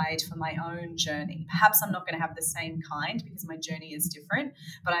inspirational guide for my own journey? Perhaps I'm not going to have the same kind because my journey is different,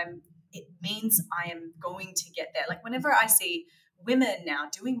 but it means I am going to get there. Like whenever I see women now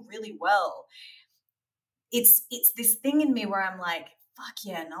doing really well, it's this thing in me where I'm like, fuck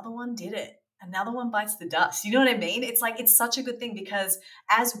yeah, another one did it. another one bites the dust. You know what I mean? It's like, it's such a good thing because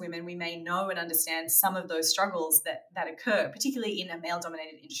as women, we may know and understand some of those struggles that occur, particularly in a male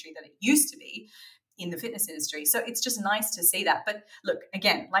dominated industry that it used to be in the fitness industry. So it's just nice to see that. But look,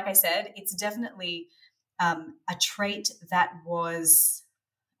 again, like I said, it's definitely a trait that was,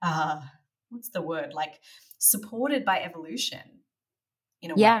 what's the word? Like supported by evolution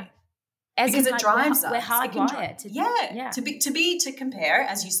in a Yeah. way. As Because in, it like, drives we're us. It can hardwired to, yeah. to compare,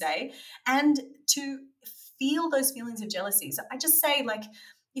 as you say, and to feel those feelings of jealousy. So I just say, like,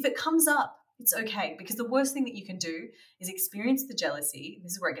 if it comes up, it's okay, because the worst thing that you can do is experience the jealousy.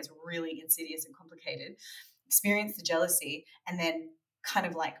 This is where it gets really insidious and complicated. Experience the jealousy and then kind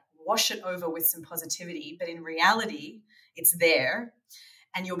of like wash it over with some positivity, but in reality, it's there.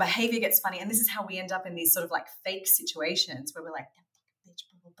 And your behavior gets funny. And this is how we end up in these sort of like fake situations where we're like, bitch,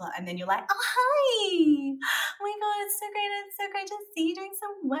 blah, blah, blah. And then you're like, oh, hi. Oh my God, it's so great. It's so great to see you doing so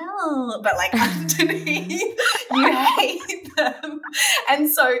well. But like underneath, you hate them. And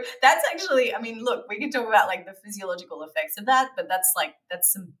so that's actually, I mean, look, we can talk about like the physiological effects of that, but that's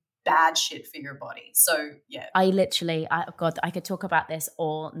some bad shit for your body. So yeah. God, I could talk about this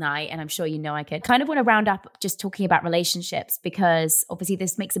all night, and I'm sure you know I could. Kind of want to round up just talking about relationships, because obviously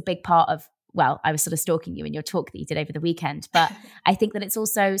this makes a big part of, well, I was sort of stalking you in your talk that you did over the weekend, but I think that it's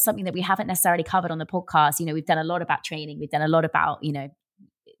also something that we haven't necessarily covered on the podcast. You know, we've done a lot about training, we've done a lot about, you know,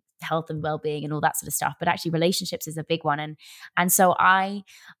 health and well-being and all that sort of stuff, but actually relationships is a big one. And so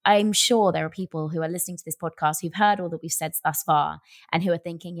I'm sure there are people who are listening to this podcast who've heard all that we've said thus far and who are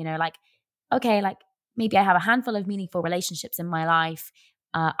thinking, you know, like, okay, like maybe I have a handful of meaningful relationships in my life.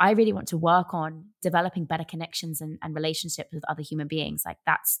 I really want to work on developing better connections and relationships with other human beings. Like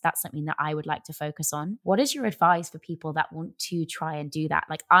that's something that I would like to focus on. What is your advice for people that want to try and do that?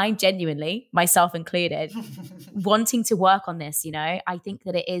 Like I'm genuinely, myself included, wanting to work on this. You know, I think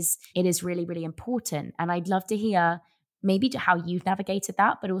that it is really, really important. And I'd love to hear maybe how you've navigated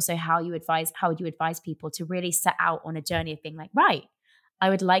that, but also how would you advise people to really set out on a journey of being like, right, I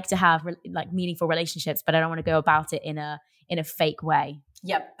would like to have like meaningful relationships, but I don't want to go about it in a fake way.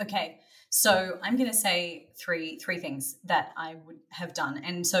 Yep. Okay. So I'm going to say three things that I would have done.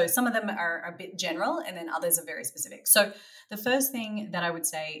 And so some of them are a bit general and then others are very specific. So the first thing that I would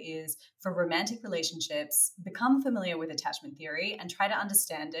say is for romantic relationships, become familiar with attachment theory and try to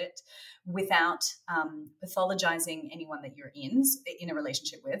understand it without pathologizing anyone that you're in a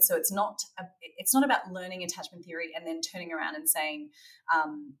relationship with. So it's not about learning attachment theory and then turning around and saying,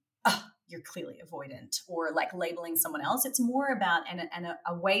 oh, you're clearly avoidant, or like labeling someone else. It's more about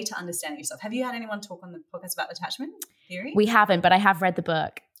a way to understand yourself. Have you had anyone talk on the podcast about attachment theory? We haven't, but I have read the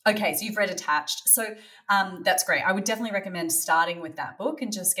book. Okay, so you've read Attached. So that's great. I would definitely recommend starting with that book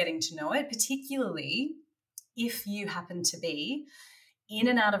and just getting to know it, particularly if you happen to be in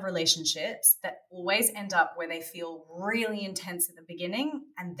and out of relationships that always end up where they feel really intense at the beginning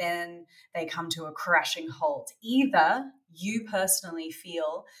and then they come to a crashing halt. Either you personally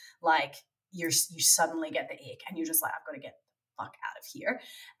feel like you suddenly get the ick and you're just like, I've got to get the fuck out of here.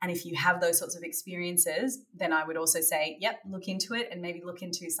 And if you have those sorts of experiences, then I would also say, yep, look into it and maybe look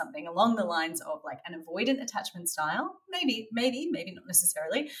into something along the lines of like an avoidant attachment style, maybe not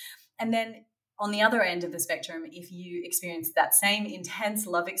necessarily. And then on the other end of the spectrum, if you experience that same intense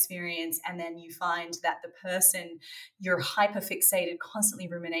love experience and then you find that the person, you're hyperfixated, constantly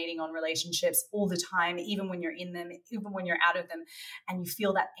ruminating on relationships all the time, even when you're in them, even when you're out of them, and you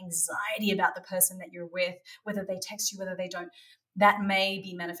feel that anxiety about the person that you're with, whether they text you, whether they don't, that may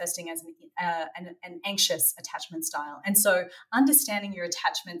be manifesting as an anxious attachment style. And so understanding your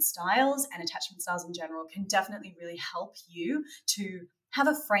attachment styles and attachment styles in general can definitely really help you to have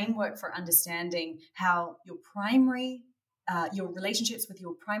a framework for understanding how your relationships with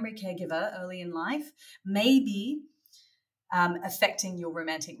your primary caregiver early in life may be affecting your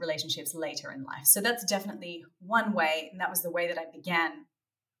romantic relationships later in life. So that's definitely one way, and that was the way that I began.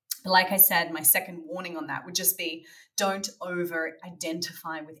 Like I said, my second warning on that would just be don't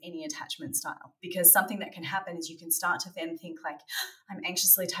over-identify with any attachment style, because something that can happen is you can start to then think like, I'm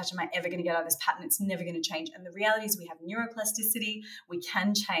anxiously attached. Am I ever going to get out of this pattern? It's never going to change. And the reality is we have neuroplasticity. We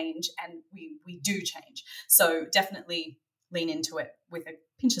can change, and we do change. So definitely lean into it with a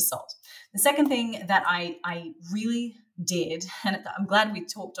pinch of salt. The second thing that I really did, and I'm glad we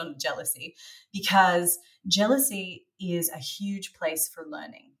talked on jealousy, because jealousy is a huge place for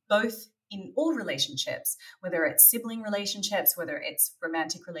learning, both in all relationships, whether it's sibling relationships, whether it's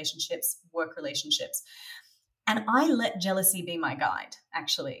romantic relationships, work relationships. And I let jealousy be my guide,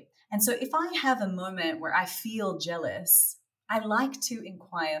 actually. And so if I have a moment where I feel jealous, I like to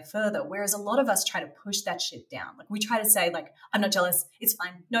inquire further, whereas a lot of us try to push that shit down. Like we try to say like, I'm not jealous, it's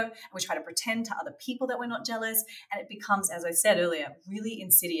fine. No. And we try to pretend to other people that we're not jealous. And it becomes, as I said earlier, really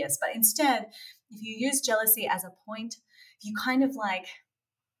insidious. But instead, if you use jealousy as a point, you kind of like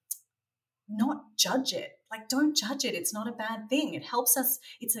not judge it. Like, don't judge it. It's not a bad thing. It helps us.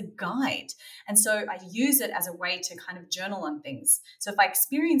 It's a guide. And so I use it as a way to kind of journal on things. So if I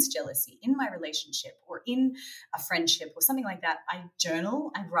experience jealousy in my relationship or in a friendship or something like that, I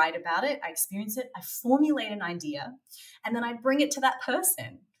journal, I write about it, I experience it, I formulate an idea, and then I bring it to that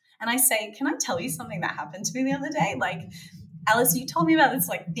person. And I say, can I tell you something that happened to me the other day? Like, Alice, you told me about this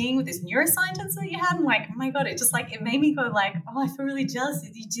like thing with this neuroscientist that you had. And like, oh my God, it made me go like, oh, I feel really jealous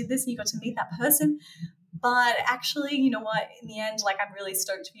that you did this and you got to meet that person. But actually, you know what? In the end, like, I'm really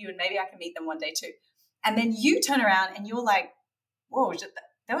stoked for you and maybe I can meet them one day too. And then you turn around and you're like, whoa,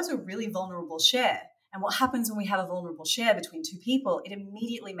 that was a really vulnerable share. And what happens when we have a vulnerable share between two people, it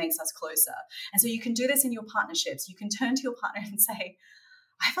immediately makes us closer. And so you can do this in your partnerships. You can turn to your partner and say,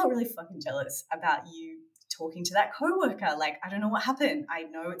 I felt really fucking jealous about you talking to that coworker. Like, I don't know what happened. I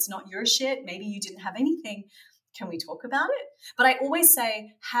know it's not your shit. Maybe you didn't have anything. Can we talk about it? But I always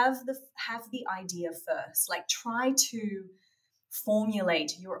say, have the idea first. Like, try to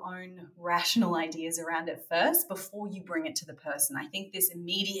formulate your own rational ideas around it first before you bring it to the person. I think this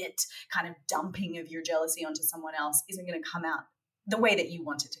immediate kind of dumping of your jealousy onto someone else isn't going to come out the way that you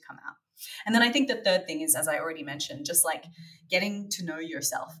want it to come out. And then I think the third thing is, as I already mentioned, just like getting to know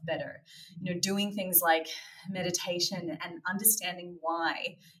yourself better, doing things like meditation and understanding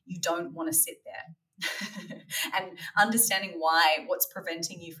why you don't want to sit there and understanding what's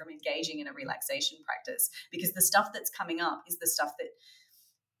preventing you from engaging in a relaxation practice, because the stuff that's coming up is the stuff that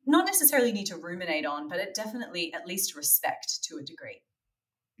not necessarily need to ruminate on, but it definitely at least respect to a degree.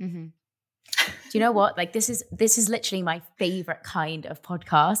 Mm-hmm. Do you know what? Like, this is literally my favorite kind of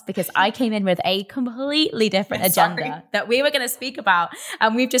podcast, because I came in with a completely different agenda that we were going to speak about,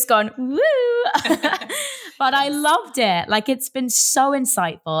 and we've just gone, woo. But I loved it. Like, it's been so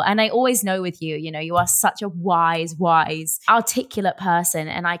insightful. And I always know with you, you are such a wise, articulate person,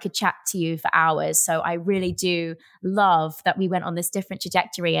 and I could chat to you for hours. So I really do love that we went on this different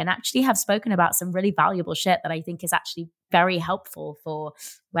trajectory and actually have spoken about some really valuable shit that I think is actually very helpful for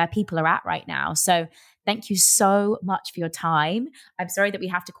where people are at right now. So thank you so much for your time. I'm sorry that we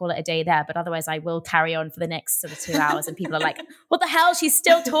have to call it a day there, but otherwise I will carry on for the next sort of 2 hours and people are like, what the hell? She's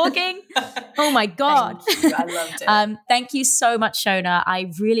still talking? Oh my God. Thank you. I loved it. Thank you so much, Shona.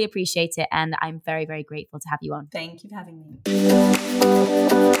 I really appreciate it. And I'm very, very grateful to have you on. Thank you for having me.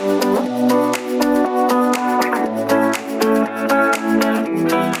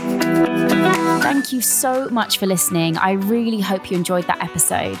 Thank you so much for listening. I really hope you enjoyed that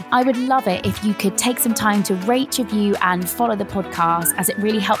episode. I would love it if you could take some time to rate, review, and follow the podcast, as it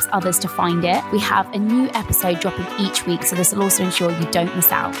really helps others to find it. We have a new episode dropping each week, so this will also ensure you don't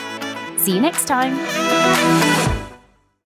miss out. See you next time.